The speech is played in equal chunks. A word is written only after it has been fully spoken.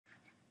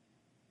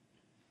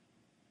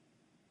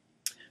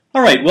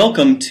All right,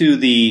 welcome to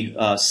the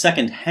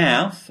second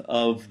half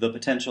of the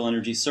potential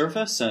energy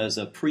surface as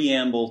a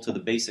preamble to the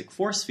basic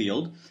force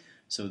field.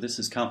 So this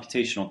is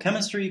computational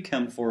chemistry,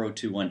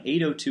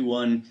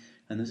 CompChem.02.02.81,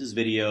 and this is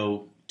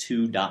video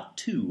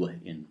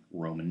 2.2 in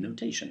Roman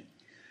notation.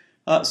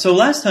 So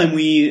last time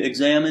we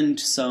examined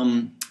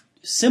some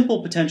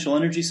simple potential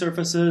energy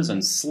surfaces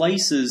and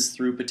slices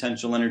through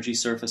potential energy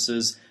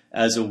surfaces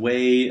as a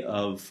way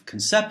of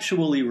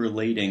conceptually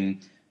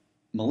relating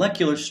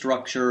molecular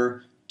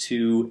structure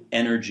to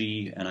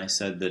energy, and I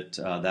said that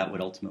that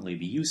would ultimately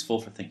be useful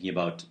for thinking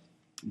about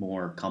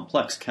more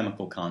complex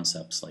chemical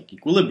concepts like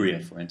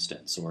equilibria, for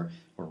instance, or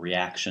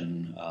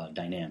reaction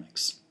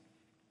dynamics.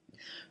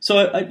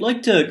 So I'd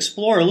like to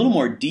explore a little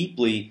more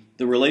deeply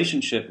the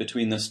relationship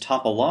between this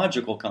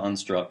topological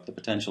construct, the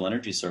potential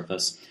energy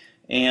surface,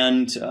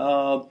 and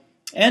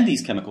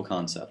these chemical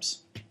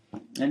concepts.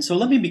 And so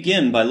let me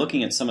begin by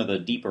looking at some of the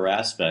deeper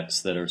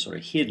aspects that are sort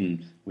of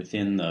hidden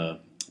within the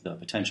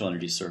potential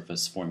energy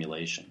surface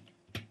formulation.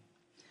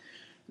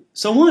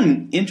 So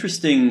one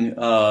interesting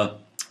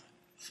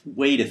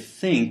way to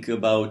think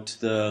about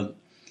the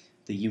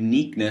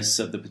uniqueness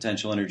of the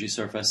potential energy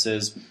surface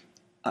is,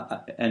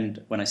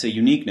 and when I say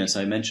uniqueness,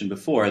 I mentioned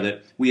before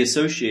that we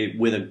associate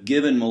with a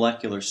given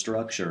molecular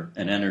structure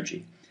an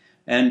energy.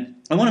 And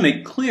I want to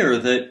make clear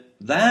that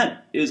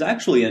that is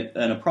actually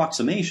an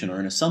approximation, or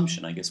an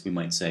assumption, I guess we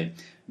might say,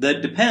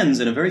 that depends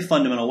in a very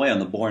fundamental way on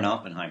the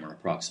Born-Oppenheimer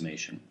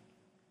approximation.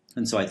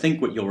 And so I think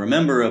what you'll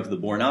remember of the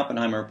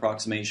Born-Oppenheimer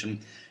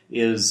approximation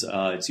is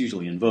it's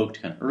usually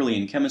invoked kind of early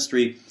in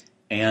chemistry,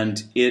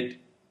 and it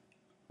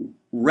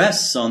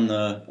rests on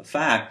the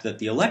fact that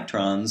the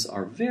electrons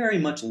are very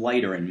much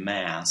lighter in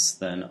mass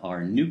than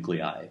our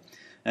nuclei.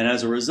 And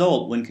as a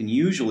result, one can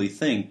usually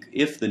think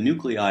if the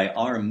nuclei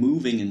are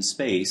moving in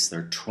space,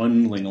 they're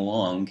trundling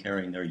along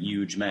carrying their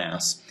huge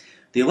mass,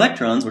 the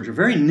electrons, which are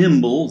very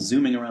nimble,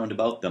 zooming around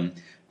about them,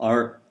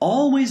 are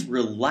always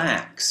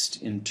relaxed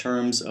in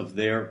terms of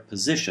their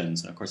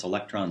positions. And of course,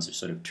 electrons are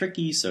sort of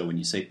tricky, so when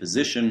you say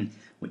position,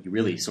 what you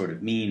really sort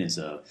of mean is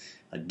a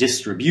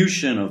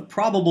distribution of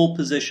probable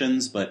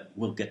positions, but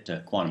we'll get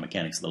to quantum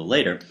mechanics a little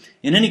later.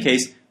 In any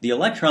case, the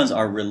electrons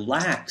are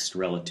relaxed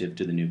relative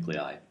to the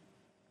nuclei.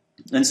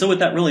 And so what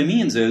that really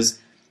means is,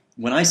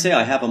 when I say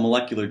I have a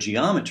molecular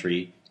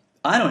geometry,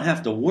 I don't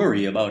have to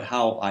worry about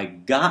how I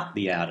got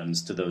the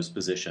atoms to those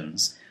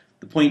positions.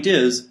 The point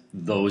is,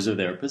 those are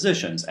their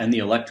positions, and the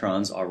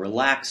electrons are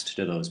relaxed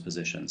to those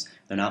positions.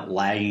 They're not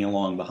lagging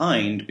along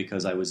behind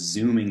because I was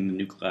zooming the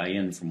nuclei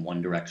in from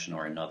one direction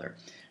or another.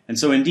 And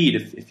so indeed,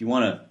 if you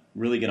want to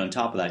really get on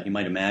top of that, you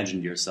might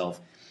imagine to yourself,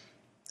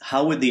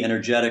 how would the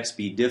energetics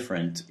be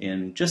different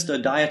in just a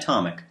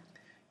diatomic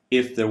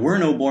if there were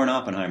no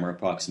Born-Oppenheimer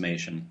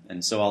approximation?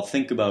 And so I'll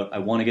think about, I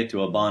want to get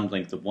to a bond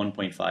length of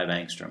 1.5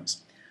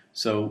 angstroms.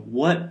 So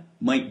what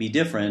might be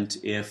different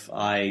if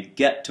I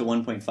get to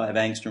 1.5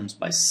 angstroms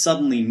by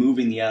suddenly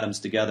moving the atoms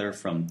together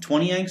from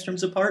 20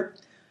 angstroms apart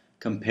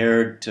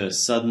compared to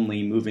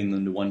suddenly moving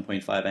them to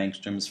 1.5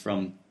 angstroms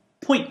from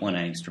 0.1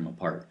 angstrom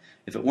apart?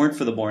 If it weren't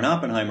for the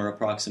Born-Oppenheimer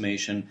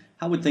approximation,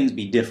 how would things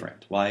be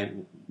different?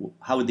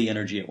 How would the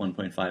energy at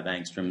 1.5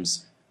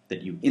 angstroms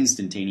that you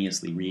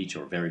instantaneously reach,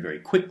 or very, very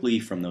quickly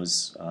from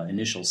those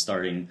initial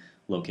starting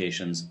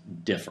locations,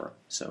 differ?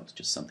 So it's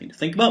just something to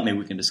think about. Maybe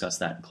we can discuss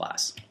that in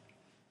class.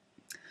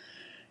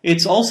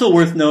 It's also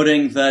worth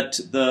noting that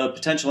the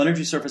potential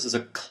energy surface is a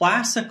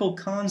classical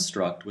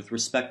construct with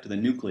respect to the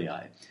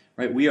nuclei.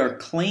 Right? We are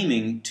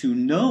claiming to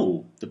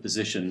know the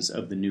positions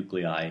of the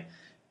nuclei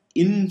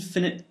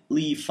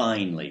infinitely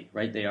finely.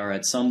 Right? They are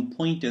at some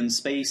point in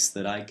space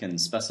that I can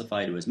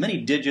specify to as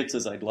many digits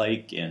as I'd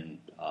like in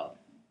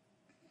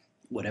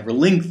whatever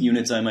length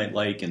units I might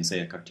like in, say,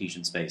 a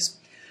Cartesian space.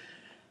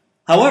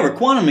 However,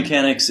 quantum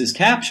mechanics is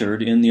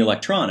captured in the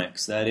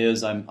electronics. That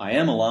is, I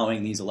am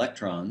allowing these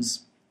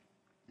electrons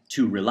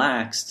to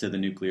relax to the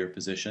nuclear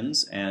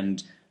positions,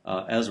 and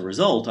as a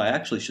result, I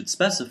actually should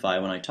specify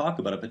when I talk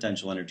about a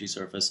potential energy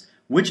surface,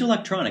 which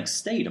electronic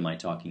state am I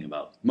talking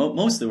about?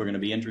 Mostly we're going to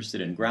be interested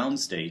in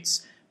ground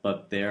states,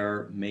 but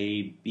there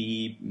may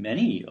be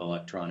many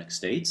electronic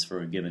states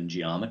for a given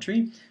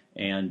geometry,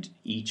 and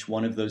each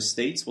one of those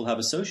states will have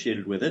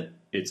associated with it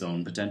its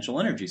own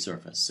potential energy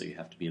surface, so you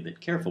have to be a bit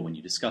careful when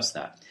you discuss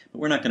that. But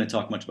we're not going to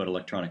talk much about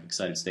electronic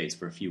excited states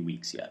for a few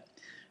weeks yet.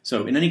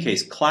 So in any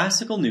case,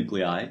 classical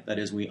nuclei, that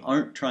is, we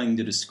aren't trying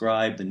to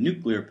describe the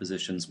nuclear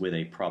positions with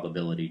a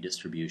probability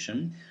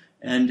distribution,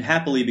 and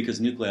happily, because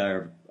nuclei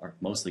are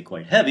mostly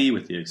quite heavy,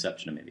 with the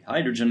exception of maybe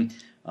hydrogen,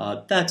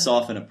 that's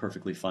often a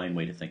perfectly fine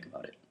way to think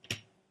about it.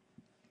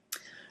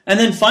 And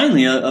then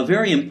finally, a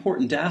very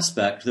important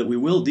aspect that we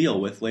will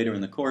deal with later in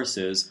the course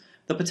is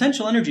the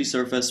potential energy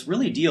surface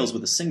really deals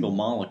with a single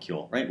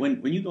molecule, right?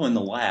 When you go in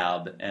the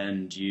lab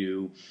and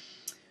you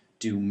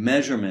do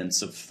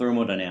measurements of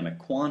thermodynamic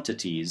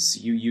quantities,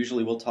 you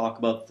usually will talk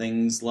about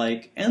things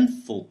like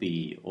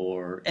enthalpy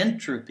or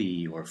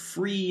entropy or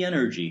free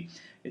energy.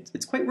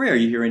 It's quite rare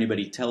you hear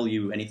anybody tell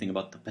you anything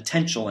about the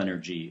potential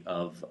energy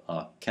of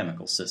a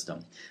chemical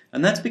system.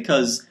 And that's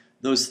because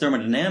those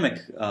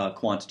thermodynamic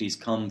quantities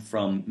come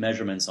from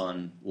measurements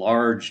on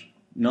large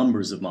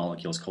numbers of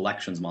molecules,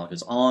 collections of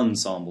molecules,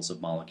 ensembles of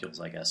molecules,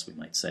 I guess we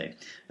might say.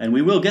 And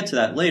we will get to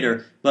that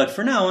later, but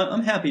for now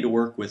I'm happy to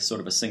work with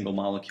sort of a single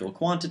molecule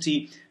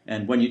quantity,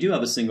 and when you do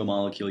have a single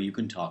molecule, you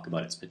can talk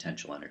about its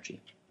potential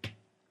energy.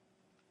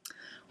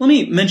 Let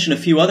me mention a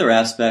few other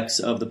aspects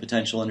of the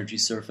potential energy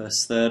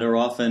surface that are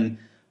often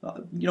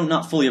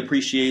not fully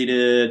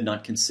appreciated,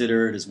 not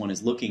considered as one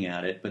is looking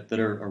at it, but that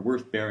are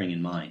worth bearing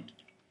in mind.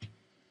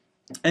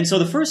 And so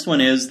the first one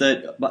is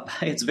that by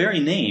its very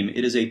name,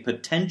 it is a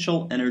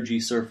potential energy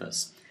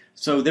surface.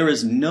 So there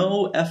is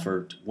no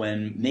effort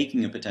when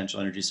making a potential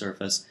energy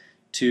surface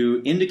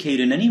to indicate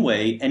in any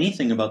way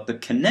anything about the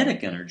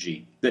kinetic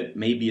energy that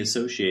may be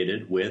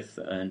associated with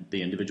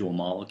the individual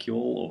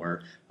molecule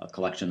or a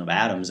collection of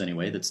atoms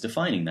anyway that's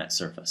defining that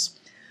surface.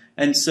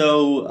 And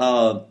so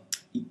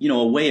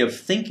a way of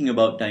thinking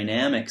about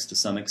dynamics to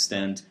some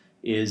extent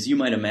is you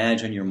might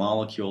imagine your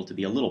molecule to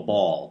be a little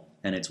ball,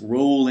 and it's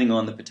rolling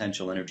on the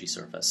potential energy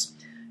surface.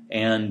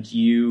 And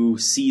you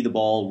see the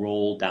ball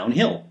roll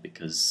downhill,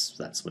 because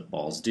that's what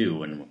balls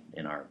do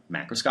in our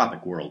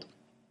macroscopic world.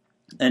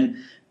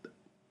 And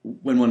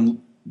when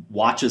one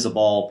watches a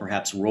ball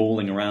perhaps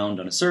rolling around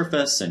on a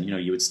surface, and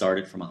you would start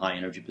it from a high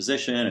energy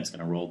position, it's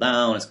going to roll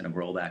down, it's going to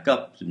roll back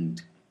up,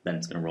 and then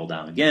it's going to roll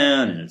down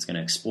again, and it's going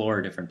to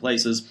explore different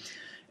places.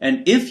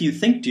 And if you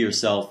think to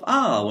yourself,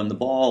 when the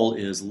ball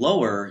is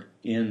lower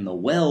in the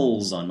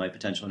wells on my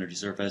potential energy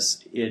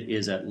surface, it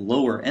is at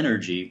lower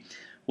energy,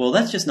 well,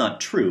 that's just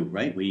not true,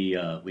 right? We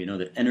know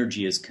that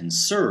energy is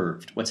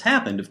conserved. What's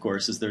happened, of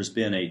course, is there's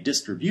been a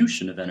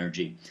distribution of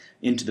energy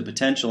into the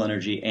potential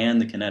energy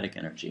and the kinetic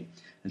energy.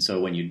 And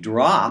so when you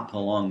drop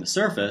along the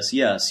surface,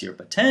 yes, your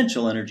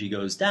potential energy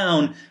goes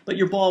down, but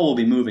your ball will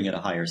be moving at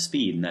a higher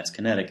speed, and that's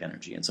kinetic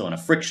energy. And so on a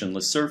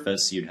frictionless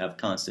surface, you'd have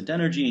constant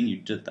energy,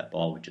 and that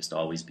ball would just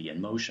always be in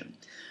motion.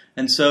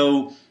 And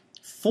so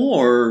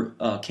for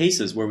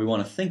cases where we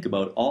want to think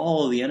about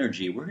all of the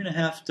energy, we're going to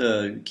have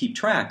to keep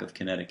track of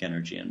kinetic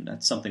energy, and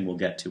that's something we'll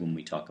get to when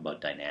we talk about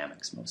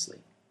dynamics mostly.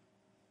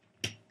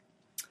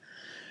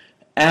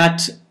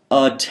 At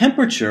a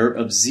temperature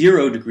of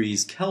 0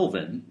 degrees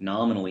Kelvin,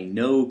 nominally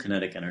no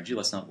kinetic energy,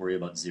 let's not worry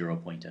about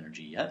 0-point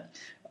energy yet,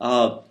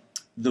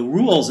 the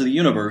rules of the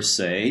universe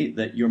say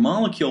that your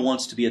molecule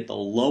wants to be at the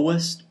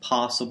lowest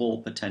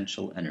possible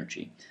potential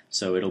energy.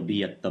 So it'll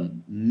be at the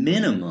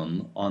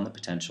minimum on the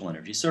potential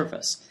energy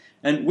surface.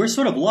 And we're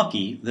sort of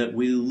lucky that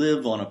we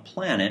live on a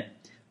planet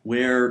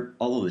where,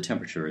 although the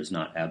temperature is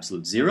not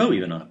absolute zero,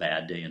 even on a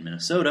bad day in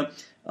Minnesota,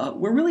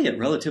 we're really at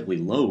relatively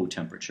low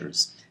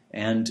temperatures.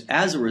 And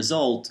as a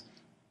result,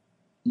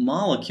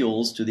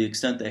 molecules, to the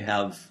extent they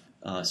have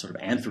sort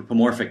of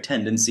anthropomorphic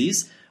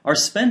tendencies, are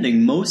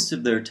spending most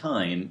of their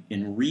time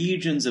in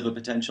regions of a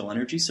potential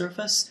energy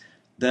surface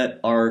that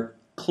are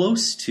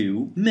close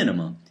to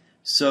minima.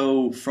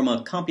 So from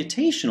a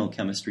computational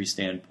chemistry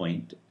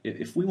standpoint,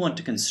 if we want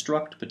to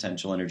construct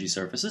potential energy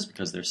surfaces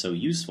because they're so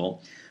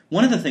useful,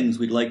 one of the things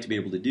we'd like to be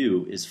able to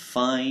do is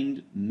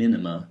find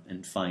minima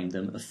and find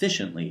them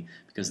efficiently,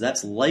 because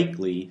that's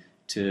likely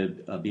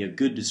to be a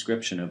good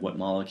description of what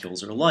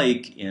molecules are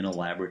like in a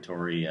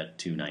laboratory at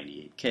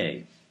 298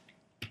 K.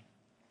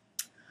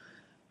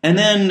 And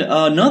then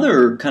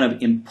another kind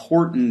of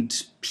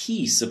important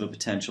piece of a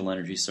potential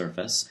energy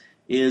surface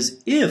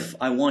is if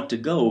I want to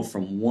go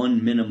from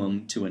one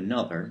minimum to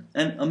another,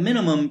 and a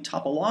minimum,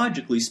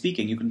 topologically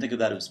speaking, you can think of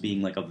that as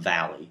being like a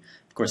valley.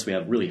 Of course, we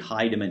have really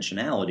high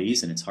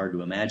dimensionalities, and it's hard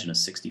to imagine a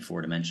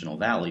 64-dimensional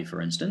valley,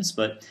 for instance,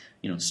 but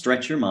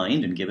stretch your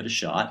mind and give it a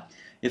shot.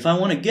 If I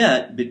want to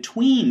get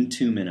between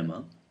two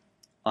minima,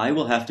 I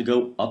will have to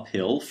go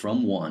uphill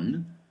from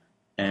one,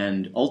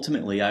 and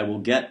ultimately I will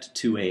get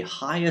to a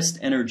highest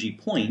energy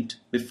point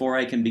before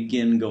I can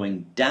begin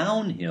going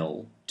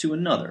downhill to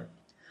another.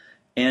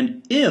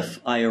 And if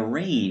I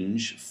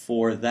arrange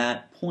for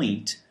that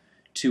point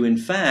to in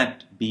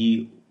fact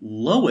be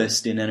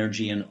lowest in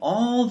energy in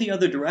all the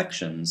other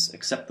directions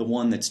except the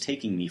one that's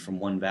taking me from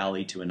one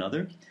valley to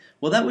another,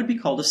 well, that would be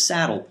called a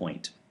saddle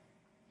point.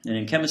 And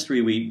in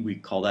chemistry, we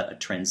call that a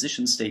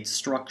transition state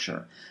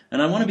structure.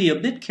 And I want to be a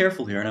bit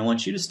careful here, and I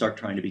want you to start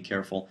trying to be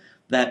careful.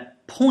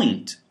 That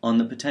point on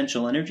the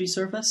potential energy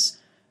surface,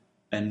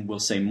 and we'll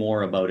say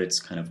more about its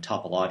kind of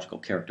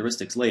topological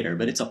characteristics later,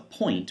 but it's a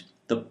point.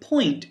 The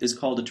point is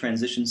called a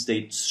transition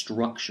state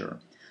structure.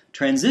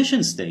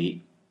 Transition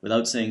state,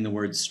 without saying the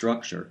word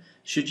structure,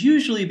 should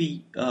usually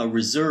be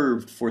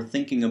reserved for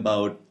thinking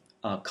about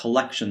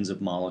collections of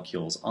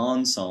molecules,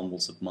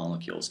 ensembles of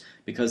molecules,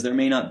 because there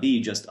may not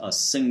be just a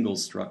single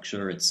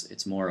structure,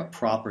 it's more a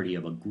property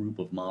of a group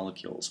of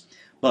molecules.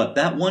 But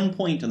that one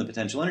point on the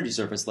potential energy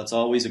surface, let's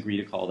always agree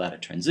to call that a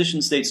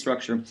transition state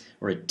structure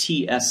or a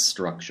TS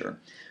structure.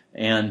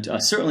 And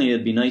certainly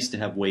it'd be nice to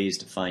have ways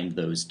to find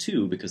those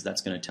too, because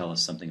that's going to tell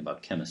us something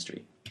about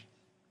chemistry.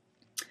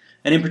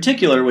 And in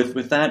particular,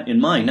 with that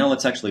in mind, now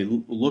let's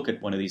actually look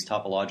at one of these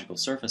topological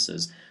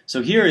surfaces.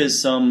 So here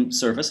is some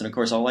surface, and of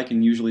course all I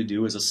can usually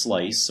do is a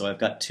slice, so I've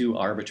got two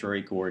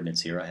arbitrary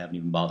coordinates here. I haven't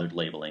even bothered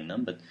labeling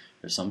them, but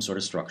there's some sort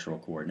of structural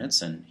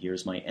coordinates, and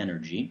here's my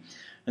energy.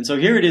 And so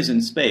here it is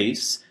in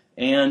space,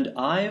 and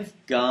I've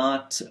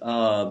got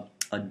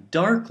a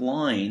dark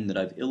line that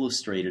I've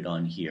illustrated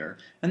on here,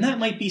 and that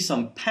might be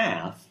some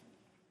path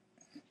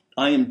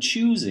I am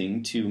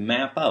choosing to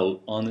map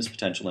out on this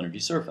potential energy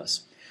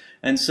surface.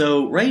 And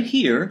so right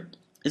here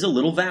is a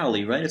little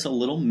valley, right? It's a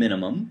little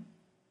minimum.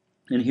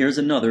 And here's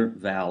another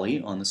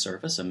valley on the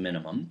surface, a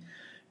minimum.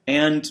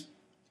 And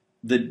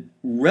the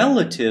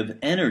relative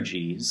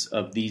energies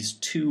of these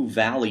two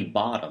valley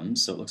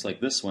bottoms, so it looks like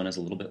this one is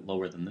a little bit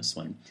lower than this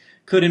one,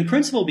 could in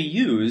principle be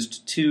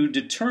used to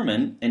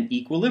determine an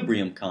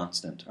equilibrium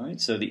constant. All right?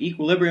 So the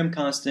equilibrium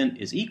constant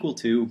is equal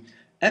to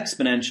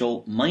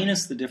exponential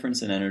minus the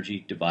difference in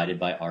energy divided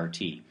by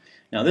RT.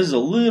 Now this is a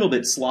little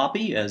bit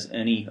sloppy, as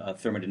any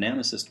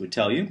thermodynamicist would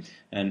tell you,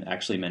 and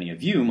actually many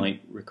of you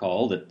might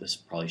recall that this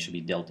probably should be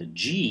delta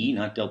G,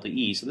 not delta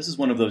E. So this is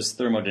one of those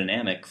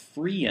thermodynamic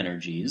free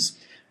energies,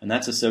 and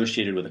that's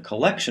associated with a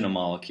collection of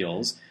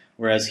molecules,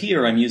 whereas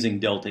here I'm using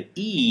delta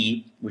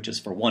E, which is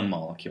for one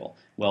molecule.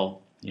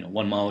 Well, you know,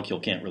 one molecule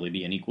can't really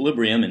be in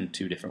equilibrium in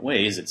two different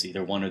ways. It's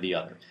either one or the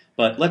other.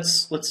 But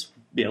let's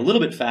be a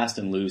little bit fast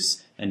and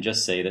loose and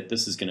just say that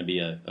this is going to be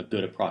a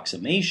good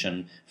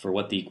approximation for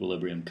what the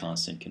equilibrium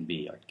constant can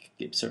be.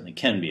 It certainly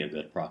can be a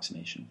good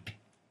approximation.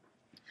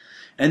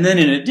 And then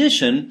in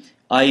addition,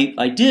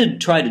 I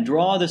did try to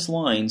draw this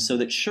line so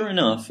that sure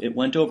enough it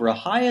went over a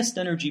highest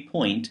energy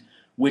point,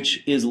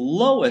 which is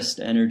lowest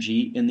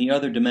energy in the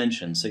other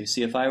dimension. So you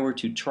see, if I were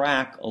to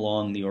track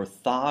along the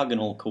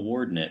orthogonal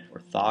coordinate,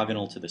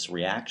 orthogonal to this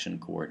reaction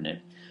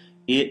coordinate,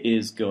 it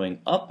is going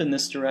up in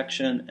this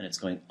direction and it's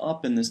going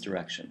up in this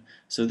direction.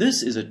 So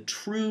this is a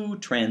true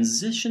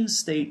transition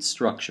state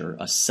structure,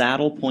 a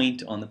saddle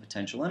point on the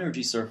potential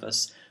energy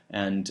surface,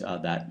 and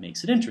that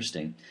makes it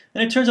interesting.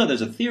 And it turns out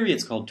there's a theory,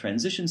 it's called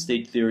transition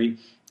state theory,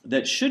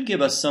 that should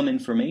give us some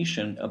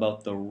information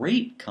about the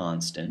rate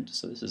constant,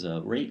 so this is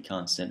a rate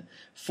constant,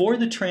 for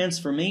the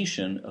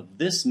transformation of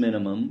this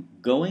minimum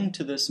going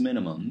to this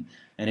minimum,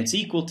 and it's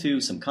equal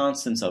to some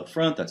constants up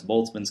front. That's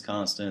Boltzmann's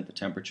constant, the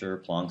temperature,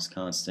 Planck's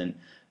constant,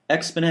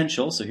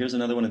 exponential. So here's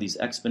another one of these,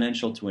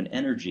 exponential to an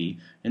energy.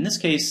 In this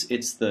case,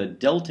 it's the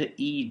delta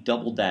E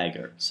double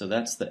dagger. So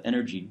that's the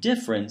energy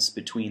difference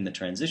between the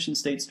transition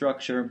state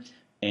structure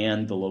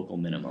and the local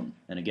minimum.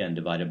 And again,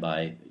 divided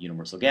by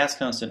universal gas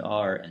constant,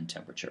 R, and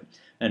temperature.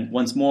 And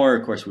once more,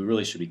 of course, we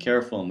really should be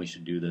careful, and we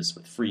should do this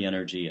with free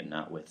energy and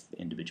not with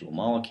individual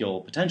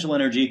molecule potential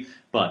energy,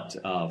 but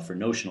for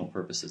notional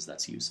purposes,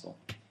 that's useful.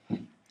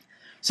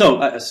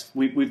 So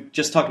we've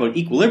just talked about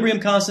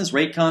equilibrium constants,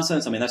 rate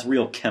constants. I mean, that's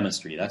real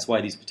chemistry. That's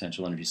why these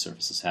potential energy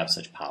surfaces have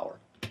such power.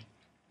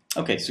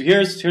 Okay, so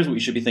here's what we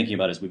should be thinking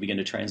about as we begin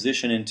to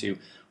transition into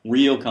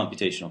real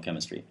computational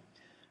chemistry.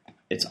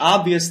 It's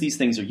obvious these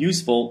things are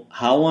useful.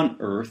 How on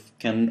earth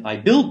can I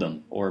build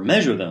them or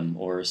measure them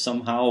or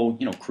somehow,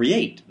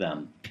 create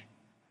them?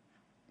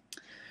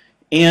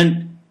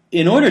 And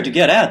in order to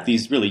get at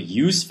these really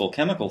useful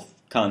chemical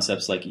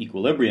concepts like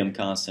equilibrium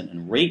constant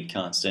and rate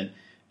constant,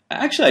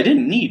 actually, I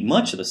didn't need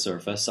much of the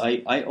surface.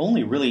 I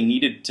only really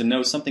needed to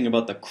know something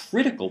about the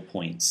critical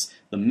points,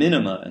 the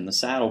minima and the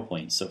saddle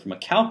points. So from a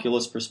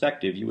calculus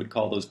perspective, you would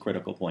call those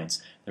critical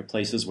points. They're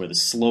places where the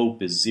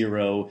slope is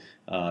 0,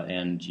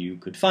 and you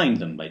could find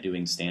them by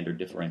doing standard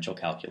differential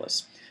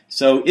calculus.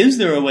 So is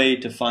there a way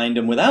to find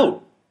them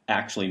without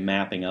actually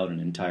mapping out an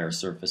entire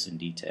surface in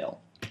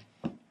detail?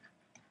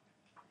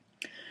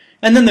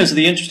 And then there's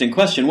the interesting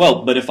question,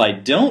 well, but if I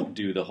don't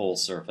do the whole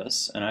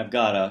surface, and I've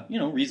got a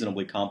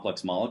reasonably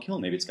complex molecule,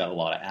 maybe it's got a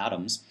lot of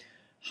atoms,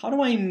 how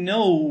do I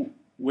know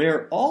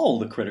where all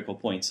the critical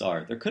points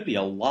are? There could be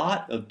a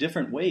lot of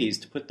different ways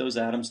to put those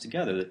atoms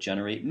together that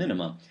generate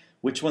minima.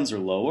 Which ones are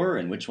lower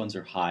and which ones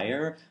are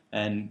higher?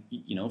 And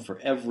for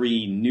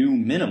every new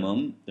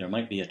minimum, there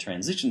might be a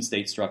transition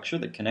state structure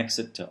that connects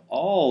it to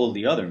all of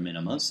the other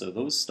minima, so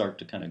those start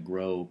to kind of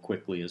grow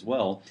quickly as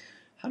well.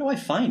 How do I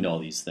find all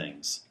these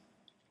things?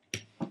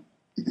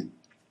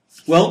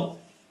 Well,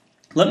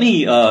 let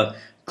me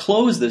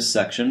close this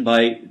section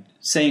by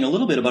saying a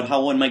little bit about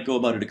how one might go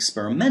about it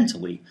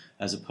experimentally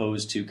as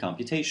opposed to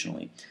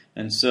computationally.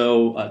 And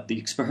so the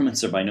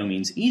experiments are by no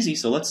means easy,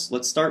 so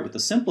let's start with the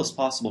simplest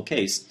possible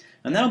case,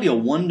 and that'll be a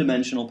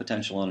one-dimensional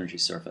potential energy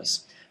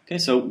surface. Okay,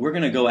 so we're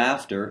going to go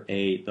after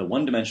the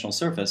one-dimensional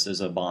surface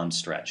as a bond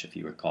stretch, if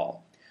you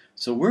recall.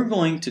 So we're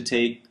going to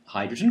take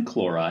hydrogen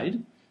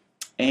chloride,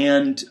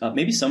 and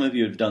maybe some of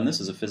you have done this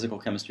as a physical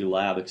chemistry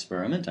lab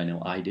experiment. I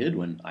know I did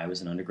when I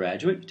was an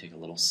undergraduate. You take a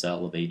little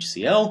cell of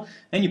HCl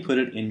and you put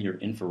it in your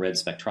infrared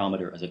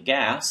spectrometer as a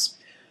gas.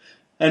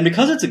 And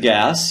because it's a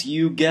gas,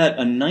 you get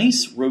a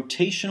nice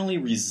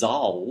rotationally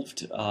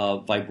resolved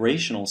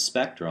vibrational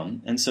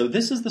spectrum. And so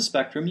this is the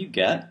spectrum you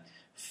get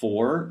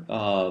for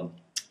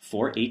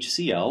for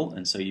HCl,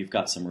 and so you've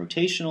got some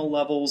rotational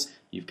levels,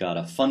 you've got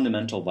a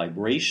fundamental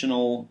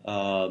vibrational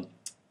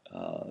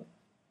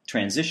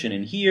transition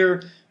in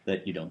here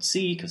that you don't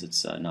see because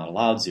it's not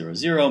allowed, 0,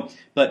 0.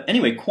 But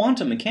anyway,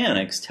 quantum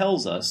mechanics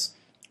tells us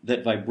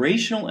that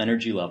vibrational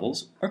energy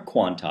levels are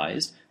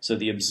quantized, so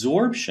the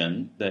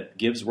absorption that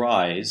gives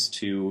rise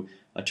to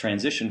a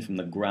transition from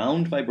the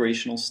ground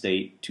vibrational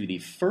state to the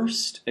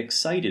first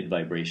excited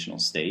vibrational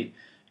state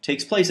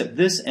takes place at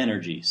this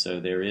energy. So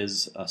there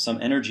is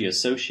some energy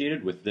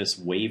associated with this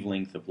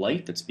wavelength of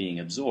light that's being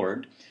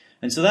absorbed,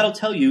 and so that'll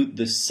tell you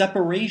the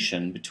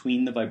separation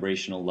between the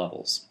vibrational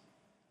levels.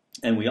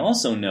 And we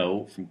also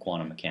know from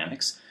quantum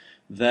mechanics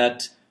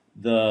that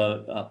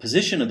the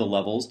position of the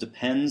levels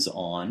depends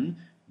on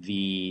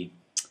the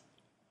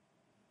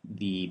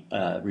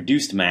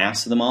reduced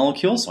mass of the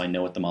molecule, so I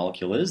know what the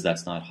molecule is,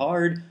 that's not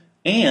hard,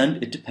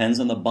 and it depends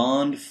on the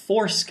bond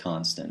force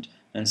constant.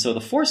 And so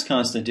the force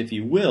constant, if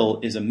you will,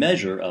 is a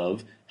measure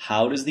of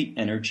how does the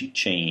energy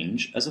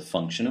change as a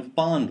function of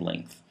bond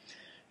length.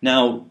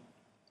 Now,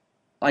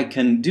 I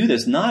can do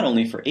this not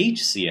only for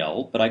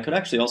HCl, but I could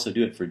actually also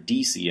do it for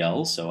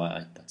DCl,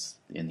 so that's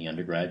in the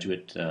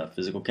undergraduate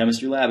physical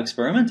chemistry lab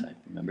experiment. I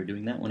remember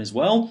doing that one as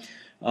well.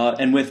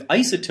 And with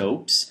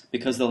isotopes,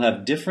 because they'll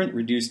have different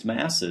reduced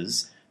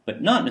masses,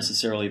 but not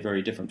necessarily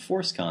very different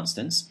force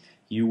constants,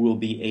 you will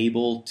be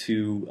able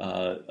to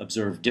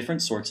observe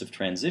different sorts of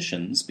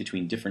transitions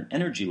between different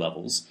energy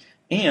levels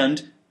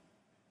and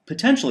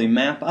potentially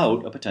map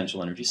out a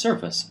potential energy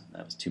surface.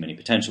 That was too many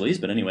potentialities,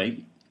 but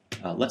anyway,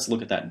 let's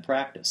look at that in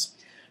practice.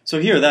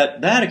 So here,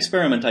 that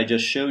experiment I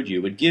just showed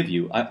you would give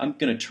you, I'm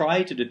going to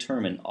try to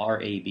determine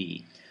RAB.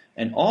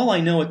 And all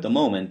I know at the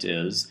moment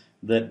is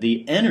that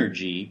the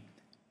energy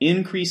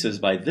increases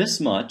by this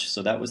much,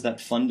 so that was that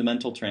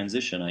fundamental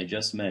transition I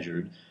just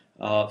measured,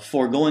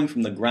 for going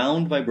from the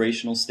ground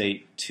vibrational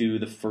state to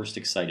the first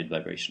excited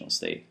vibrational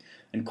state.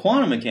 And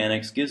quantum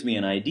mechanics gives me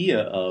an idea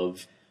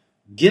of,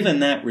 given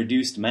that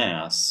reduced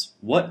mass,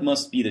 what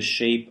must be the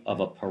shape of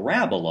a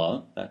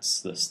parabola, that's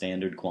the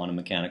standard quantum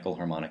mechanical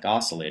harmonic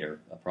oscillator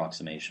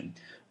approximation.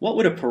 What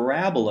would a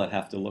parabola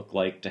have to look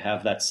like to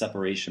have that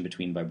separation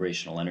between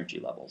vibrational energy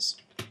levels?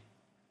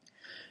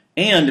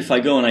 And if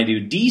I go and I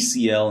do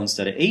DCl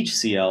instead of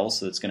HCl,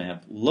 so it's going to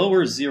have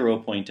lower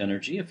 0-point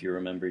energy, if you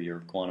remember your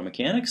quantum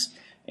mechanics,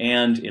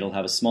 and it'll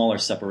have a smaller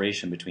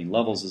separation between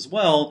levels as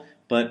well,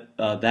 but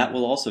that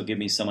will also give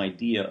me some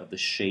idea of the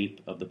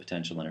shape of the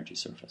potential energy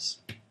surface.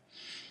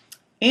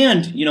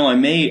 And, you know, I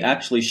may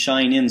actually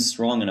shine in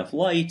strong enough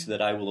light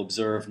that I will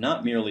observe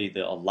not merely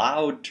the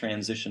allowed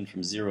transition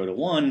from 0 to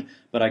 1,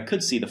 but I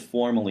could see the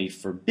formally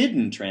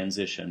forbidden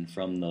transition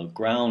from the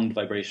ground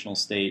vibrational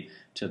state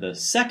to the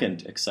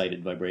second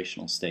excited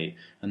vibrational state.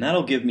 And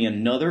that'll give me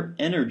another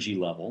energy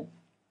level.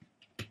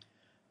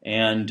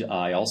 And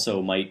I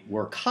also might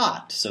work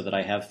hot so that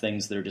I have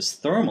things that are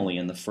just thermally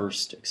in the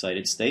first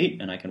excited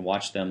state, and I can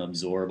watch them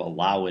absorb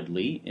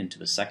allowedly into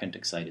the second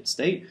excited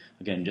state.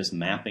 Again, just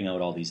mapping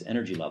out all these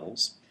energy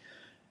levels.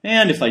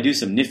 And if I do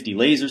some nifty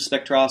laser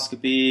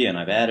spectroscopy and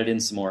I've added in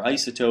some more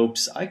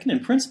isotopes, I can in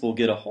principle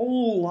get a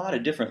whole lot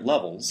of different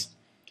levels.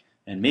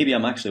 And maybe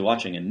I'm actually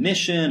watching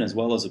emission as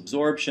well as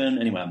absorption.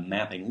 Anyway, I'm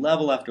mapping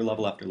level after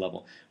level after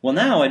level. Well,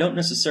 now I don't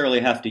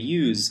necessarily have to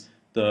use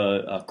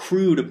the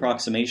crude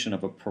approximation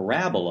of a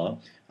parabola.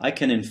 I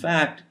can in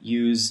fact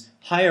use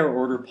higher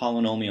order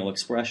polynomial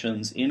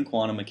expressions in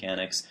quantum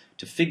mechanics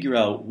to figure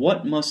out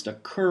what must a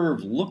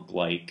curve look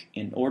like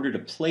in order to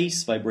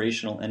place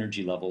vibrational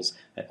energy levels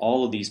at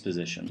all of these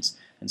positions.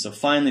 And so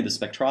finally the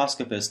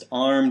spectroscopist,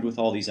 armed with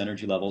all these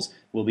energy levels,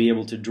 will be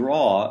able to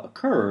draw a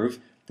curve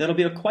that'll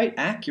be a quite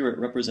accurate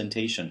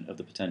representation of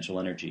the potential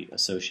energy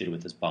associated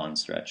with this bond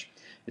stretch.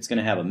 It's going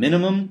to have a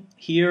minimum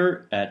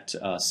here at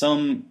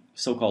some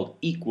so-called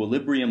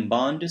equilibrium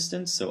bond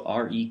distance, so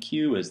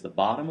REQ is the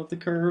bottom of the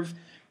curve,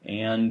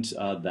 and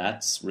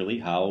that's really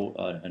how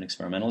an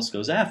experimentalist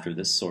goes after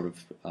this sort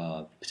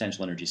of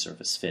potential energy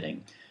surface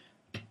fitting.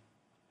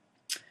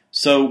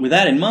 So with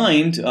that in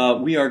mind,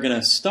 we are going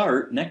to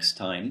start next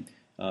time,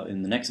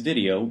 in the next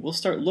video, we'll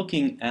start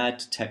looking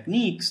at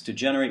techniques to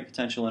generate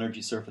potential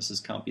energy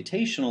surfaces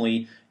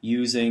computationally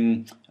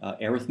using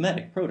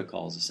arithmetic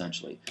protocols,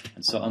 essentially.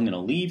 And so I'm going to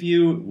leave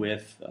you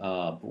with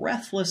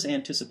breathless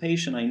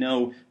anticipation, I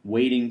know,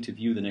 waiting to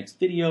view the next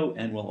video,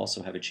 and we'll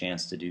also have a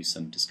chance to do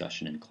some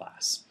discussion in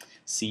class.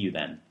 See you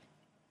then.